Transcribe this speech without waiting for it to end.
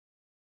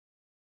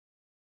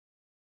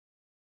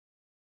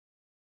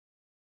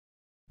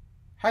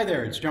Hi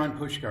there, it's John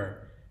Pushkar.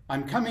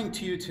 I'm coming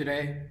to you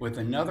today with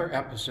another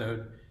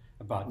episode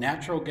about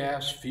natural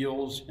gas,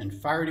 fuels, and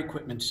fired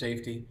equipment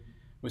safety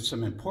with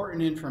some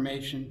important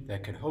information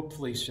that could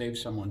hopefully save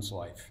someone's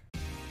life.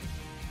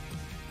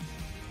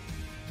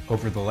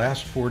 Over the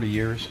last 40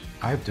 years,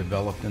 I've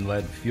developed and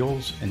led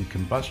fuels and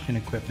combustion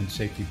equipment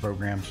safety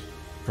programs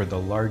for the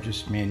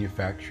largest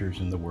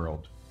manufacturers in the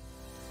world.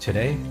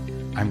 Today,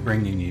 I'm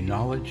bringing you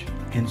knowledge,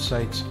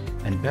 insights,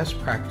 and best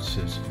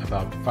practices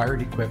about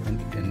fired equipment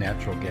and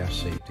natural gas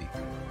safety.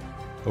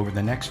 Over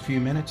the next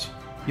few minutes,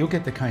 you'll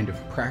get the kind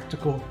of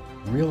practical,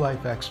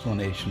 real-life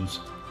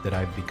explanations that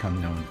I've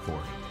become known for.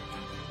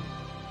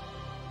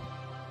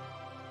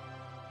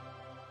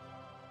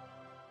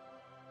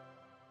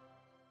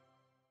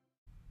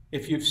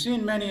 If you've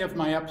seen many of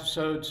my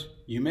episodes,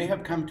 you may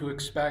have come to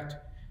expect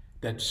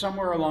that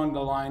somewhere along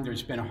the line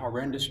there's been a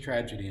horrendous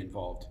tragedy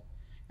involved.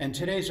 And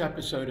today's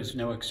episode is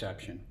no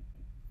exception.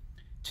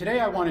 Today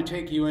I want to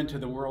take you into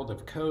the world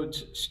of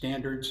codes,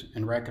 standards,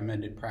 and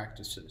recommended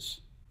practices.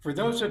 For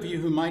those of you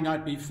who might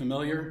not be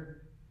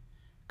familiar,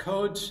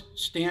 codes,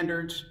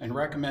 standards, and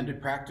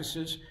recommended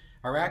practices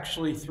are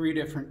actually three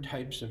different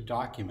types of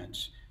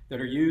documents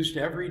that are used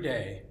every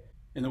day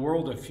in the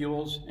world of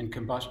fuels and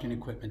combustion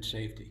equipment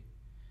safety.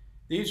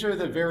 These are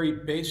the very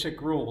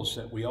basic rules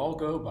that we all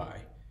go by,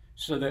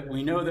 so that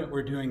we know that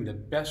we're doing the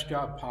best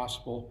job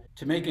possible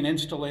to make an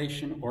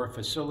installation or a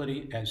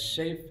facility as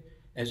safe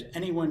as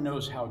anyone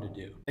knows how to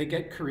do. They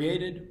get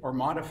created or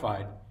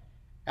modified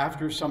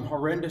after some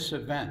horrendous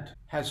event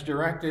has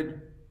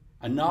directed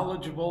a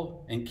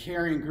knowledgeable and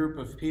caring group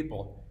of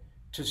people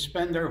to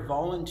spend their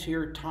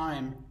volunteer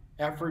time,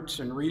 efforts,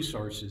 and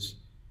resources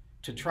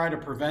to try to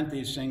prevent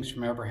these things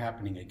from ever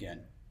happening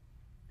again.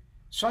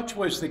 Such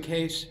was the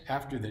case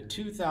after the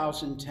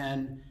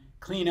 2010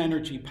 clean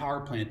energy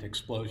power plant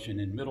explosion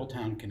in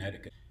Middletown,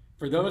 Connecticut.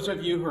 For those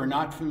of you who are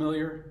not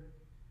familiar,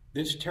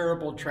 this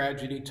terrible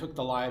tragedy took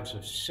the lives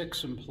of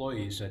 6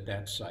 employees at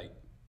that site.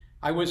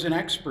 I was an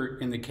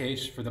expert in the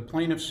case for the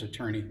plaintiff's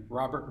attorney,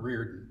 Robert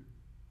Reardon.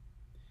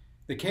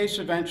 The case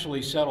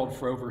eventually settled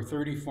for over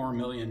 $34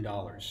 million.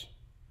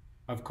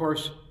 Of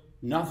course,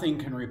 nothing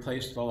can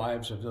replace the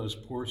lives of those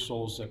poor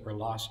souls that were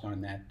lost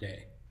on that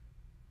day.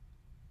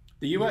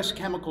 The U.S.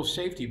 Chemical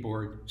Safety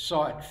Board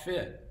saw it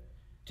fit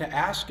to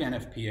ask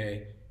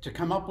NFPA to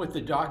come up with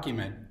a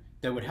document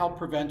that would help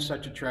prevent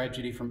such a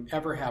tragedy from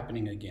ever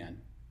happening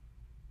again.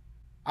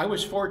 I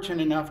was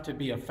fortunate enough to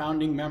be a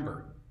founding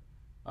member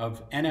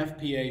of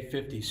NFPA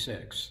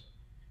 56,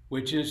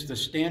 which is the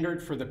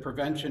standard for the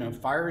prevention of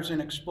fires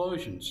and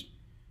explosions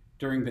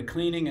during the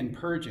cleaning and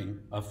purging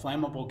of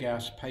flammable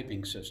gas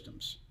piping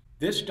systems.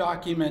 This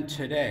document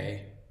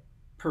today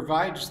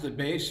provides the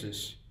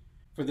basis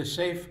for the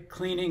safe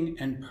cleaning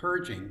and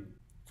purging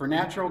for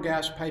natural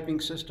gas piping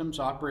systems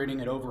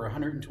operating at over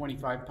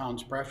 125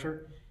 pounds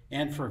pressure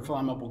and for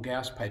flammable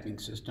gas piping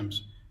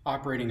systems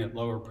operating at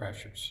lower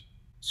pressures.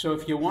 So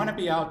if you want to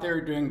be out there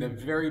doing the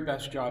very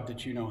best job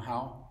that you know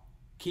how,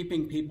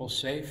 keeping people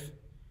safe,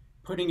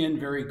 putting in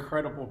very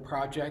credible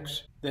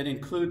projects that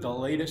include the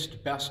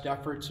latest best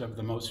efforts of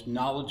the most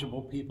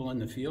knowledgeable people in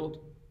the field,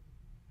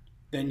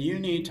 then you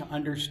need to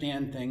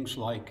understand things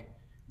like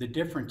the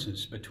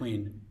differences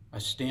between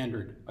a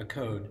standard, a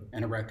code,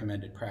 and a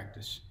recommended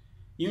practice.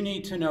 You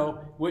need to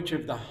know which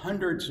of the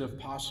hundreds of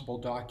possible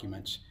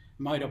documents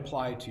might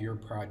apply to your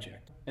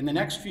project. In the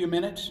next few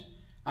minutes,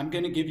 I'm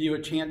going to give you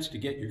a chance to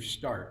get your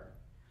start.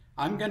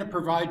 I'm going to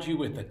provide you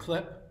with a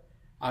clip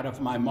out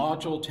of my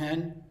Module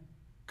 10,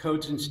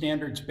 Codes and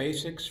Standards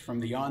Basics from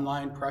the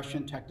online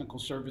Prussian Technical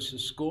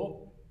Services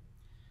School.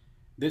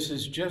 This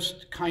is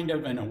just kind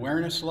of an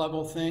awareness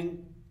level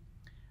thing.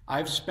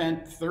 I've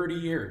spent 30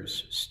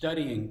 years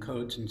studying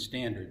codes and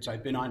standards.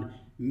 I've been on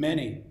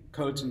many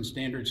codes and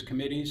standards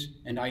committees,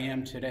 and I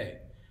am today.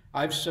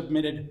 I've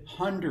submitted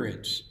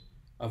hundreds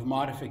of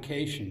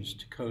modifications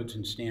to codes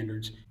and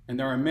standards, and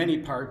there are many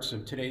parts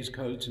of today's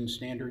codes and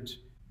standards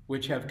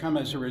which have come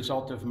as a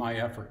result of my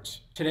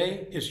efforts.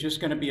 Today is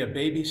just going to be a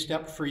baby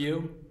step for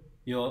you.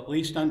 You'll at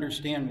least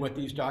understand what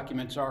these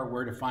documents are,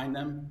 where to find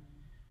them.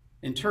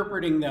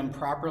 Interpreting them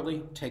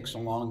properly takes a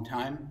long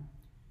time.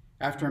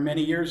 After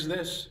many years of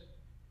this,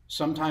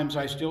 sometimes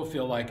I still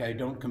feel like I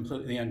don't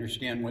completely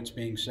understand what's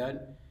being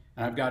said,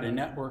 and I've got a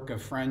network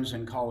of friends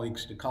and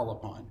colleagues to call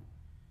upon.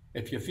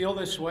 If you feel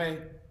this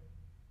way,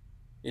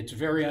 it's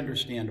very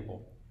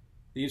understandable.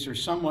 These are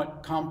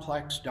somewhat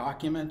complex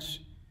documents.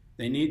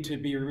 They need to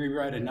be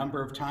reread a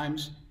number of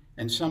times,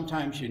 and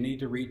sometimes you need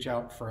to reach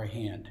out for a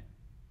hand.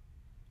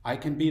 I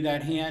can be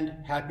that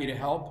hand, happy to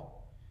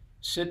help.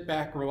 Sit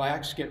back,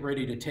 relax, get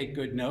ready to take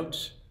good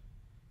notes,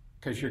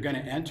 because you're going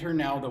to enter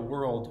now the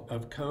world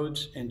of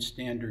codes and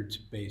standards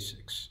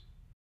basics.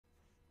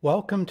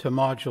 Welcome to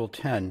Module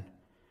 10,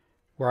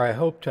 where I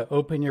hope to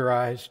open your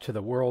eyes to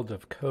the world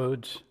of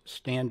codes,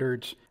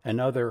 standards,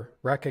 and other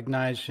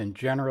recognized and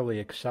generally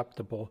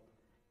acceptable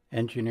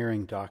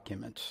engineering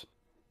documents.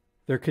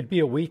 There could be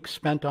a week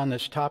spent on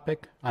this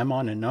topic. I'm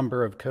on a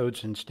number of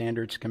codes and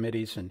standards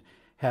committees and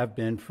have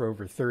been for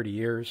over 30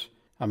 years.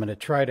 I'm going to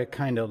try to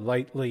kind of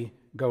lightly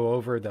go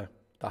over the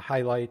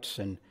highlights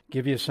and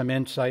give you some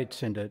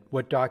insights into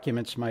what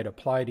documents might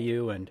apply to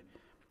you and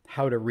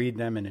how to read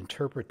them and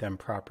interpret them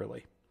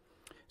properly.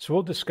 So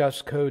we'll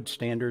discuss code,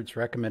 standards,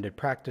 recommended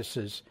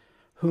practices,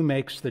 who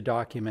makes the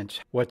documents,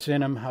 what's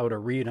in them, how to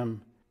read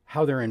them,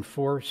 how they're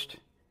enforced,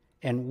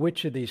 and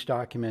which of these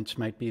documents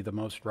might be the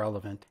most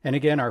relevant. And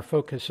again, our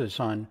focus is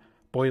on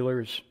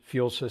boilers,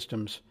 fuel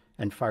systems,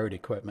 and fired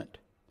equipment.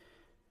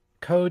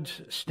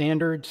 Codes,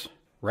 standards,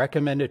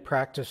 recommended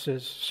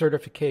practices,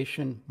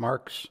 certification,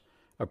 marks,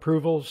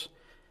 approvals,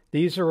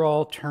 these are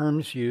all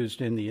terms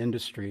used in the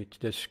industry to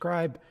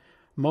describe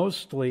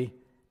mostly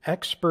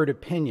expert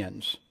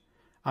opinions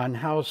on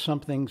how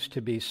something's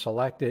to be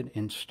selected,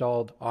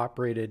 installed,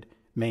 operated,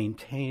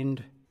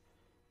 maintained.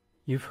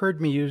 You've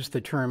heard me use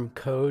the term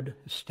code,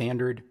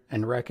 standard,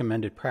 and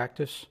recommended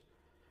practice.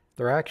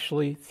 There are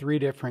actually 3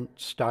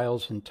 different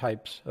styles and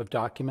types of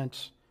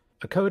documents.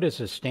 A code is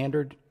a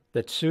standard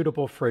that's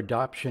suitable for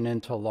adoption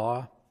into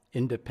law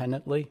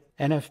independently.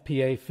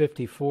 NFPA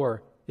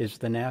 54 is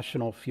the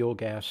National Fuel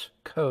Gas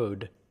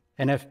Code.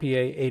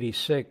 NFPA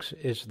 86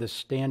 is the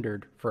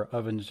standard for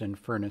ovens and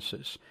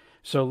furnaces.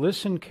 So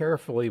listen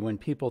carefully when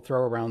people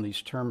throw around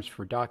these terms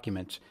for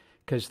documents,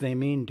 because they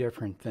mean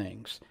different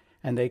things.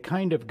 And they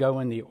kind of go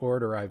in the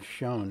order I've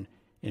shown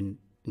in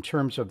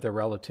terms of their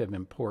relative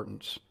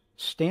importance.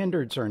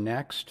 Standards are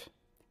next.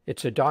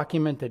 It's a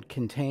document that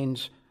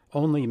contains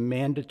only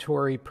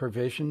mandatory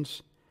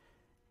provisions.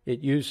 It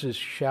uses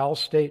shall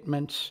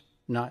statements,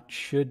 not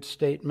should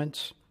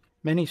statements.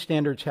 Many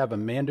standards have a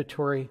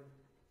mandatory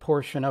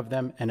portion of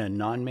them and a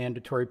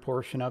non-mandatory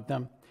portion of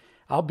them.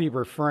 I'll be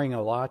referring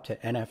a lot to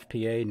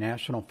NFPA,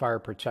 National Fire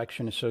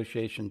Protection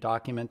Association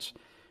documents.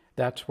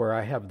 That's where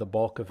I have the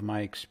bulk of my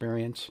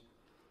experience.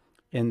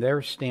 In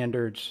their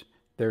standards,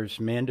 there's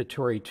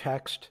mandatory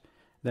text,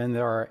 then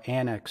there are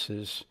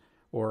annexes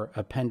or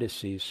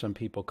appendices, some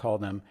people call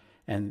them,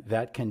 and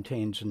that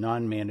contains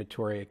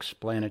non-mandatory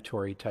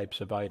explanatory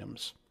types of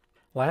items.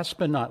 Last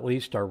but not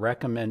least are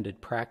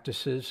recommended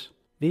practices.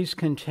 These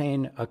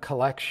contain a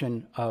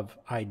collection of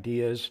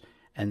ideas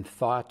and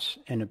thoughts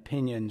and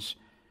opinions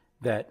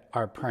that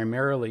are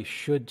primarily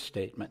should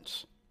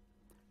statements.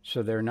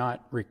 So they're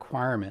not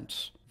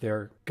requirements,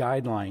 they're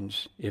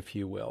guidelines, if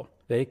you will.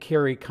 They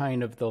carry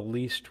kind of the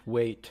least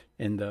weight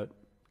in the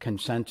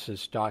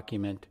consensus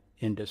document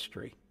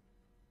industry.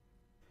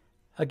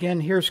 Again,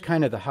 here's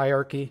kind of the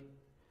hierarchy.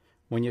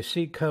 When you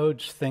see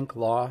codes, think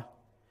law.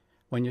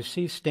 When you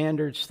see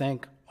standards,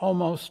 think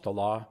almost a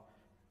law,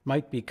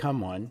 might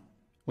become one.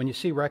 When you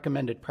see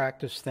recommended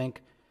practice,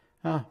 think,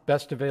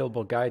 best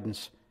available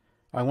guidance.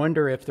 I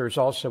wonder if there's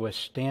also a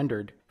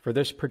standard for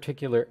this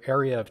particular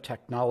area of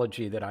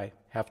technology that I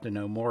have to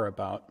know more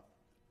about.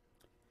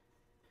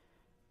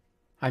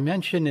 I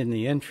mentioned in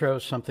the intro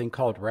something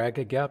called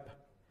RAGAGEP.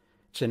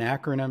 It's an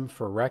acronym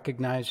for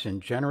Recognized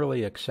and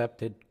Generally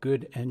Accepted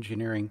Good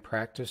Engineering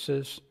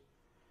Practices.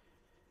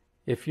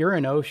 If you're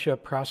an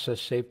OSHA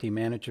Process Safety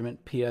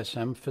Management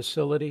PSM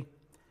facility,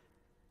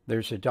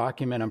 there's a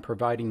document I'm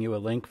providing you a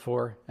link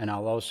for, and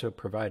I'll also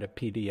provide a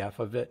PDF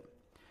of it.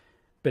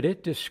 But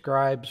it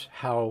describes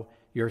how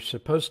you're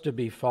supposed to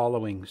be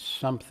following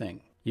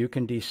something. You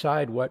can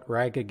decide what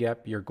RAGAGEP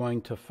you're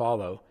going to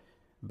follow,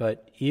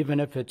 but even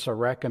if it's a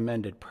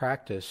recommended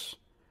practice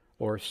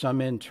or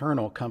some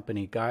internal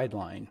company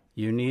guideline,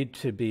 you need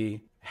to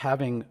be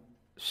having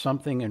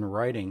something in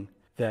writing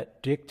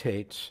that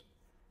dictates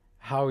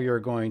how you're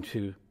going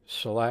to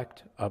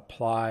select,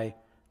 apply,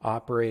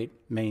 operate,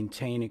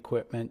 maintain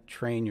equipment,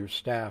 train your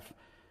staff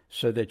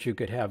so that you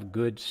could have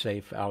good,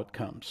 safe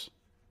outcomes.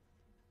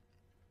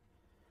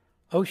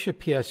 OSHA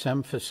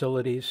PSM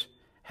facilities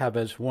have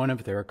as one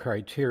of their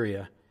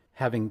criteria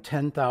having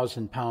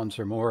 10,000 pounds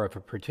or more of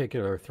a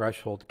particular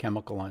threshold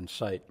chemical on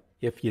site.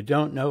 If you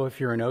don't know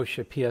if you're an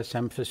OSHA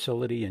PSM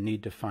facility, you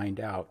need to find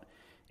out.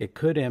 It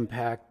could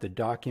impact the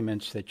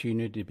documents that you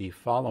need to be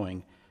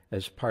following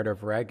as part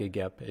of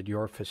RAGAGEP at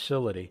your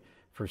facility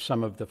for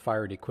some of the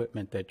fired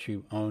equipment that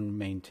you own,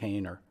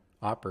 maintain, or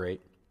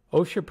operate.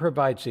 OSHA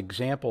provides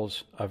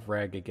examples of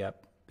RAGAGEP.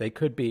 They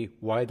could be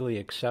widely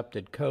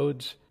accepted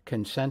codes,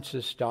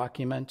 consensus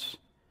documents,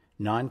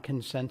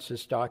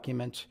 non-consensus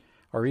documents,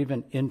 or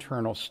even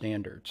internal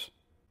standards.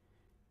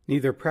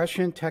 Neither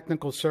Prescient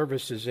Technical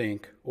Services,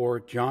 Inc. or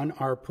John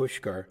R.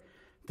 Pushkar,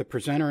 the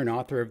presenter and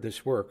author of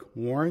this work,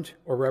 warrant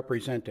or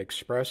represent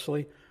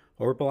expressly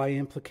or by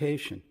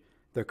implication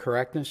the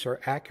correctness or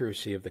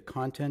accuracy of the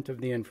content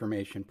of the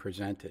information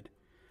presented.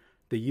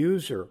 The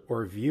user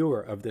or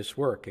viewer of this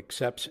work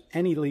accepts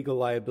any legal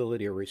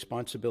liability or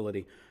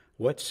responsibility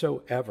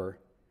whatsoever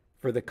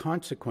for the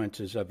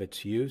consequences of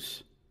its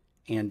use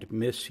and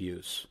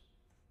misuse.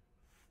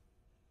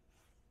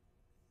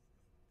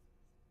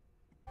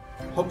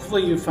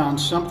 Hopefully you found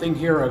something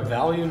here of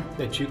value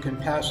that you can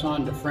pass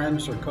on to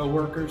friends or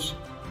coworkers.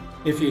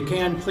 If you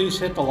can, please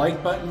hit the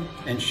like button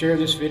and share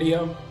this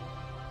video.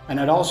 And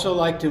I'd also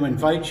like to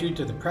invite you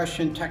to the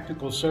Prescient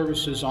Technical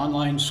Services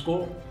online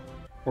school,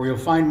 where you'll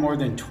find more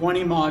than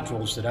 20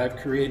 modules that I've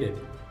created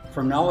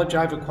from knowledge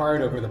I've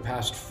acquired over the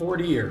past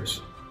 40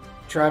 years,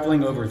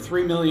 traveling over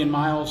 3 million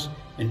miles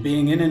and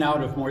being in and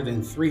out of more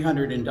than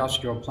 300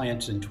 industrial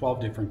plants in 12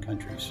 different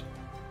countries.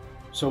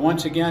 So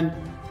once again,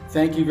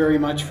 thank you very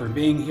much for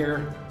being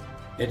here.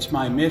 It's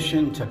my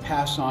mission to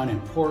pass on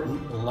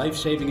important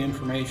life-saving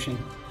information.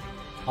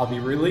 I'll be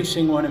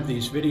releasing one of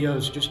these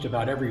videos just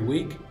about every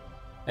week,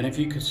 and if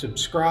you could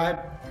subscribe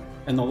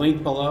in the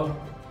link below,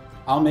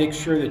 I'll make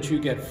sure that you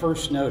get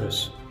first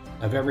notice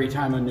of every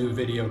time a new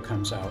video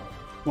comes out.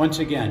 Once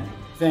again,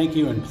 thank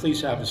you, and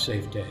please have a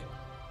safe day.